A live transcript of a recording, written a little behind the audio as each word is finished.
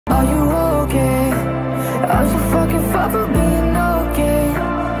Are you okay? Are you fucking far from being okay?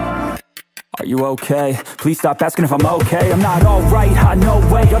 Are you okay? Please stop asking if I'm okay. I'm not alright, no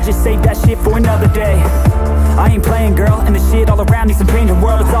way. I'll just save that shit for another day. I ain't playing, girl, and the shit all around needs some changing.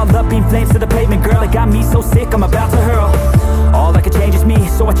 World, it's all up in flames to the pavement, girl. It got me so sick, I'm about to hurl. All I can change is me,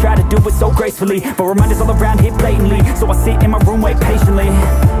 so I try to do it so gracefully. But reminders all around hit blatantly, so I sit in my room, wait patiently.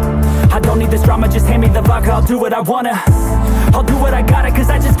 I don't need this drama, just hand me the vodka, I'll do what I wanna. I'll do what I gotta, cause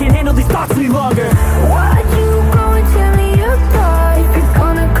I just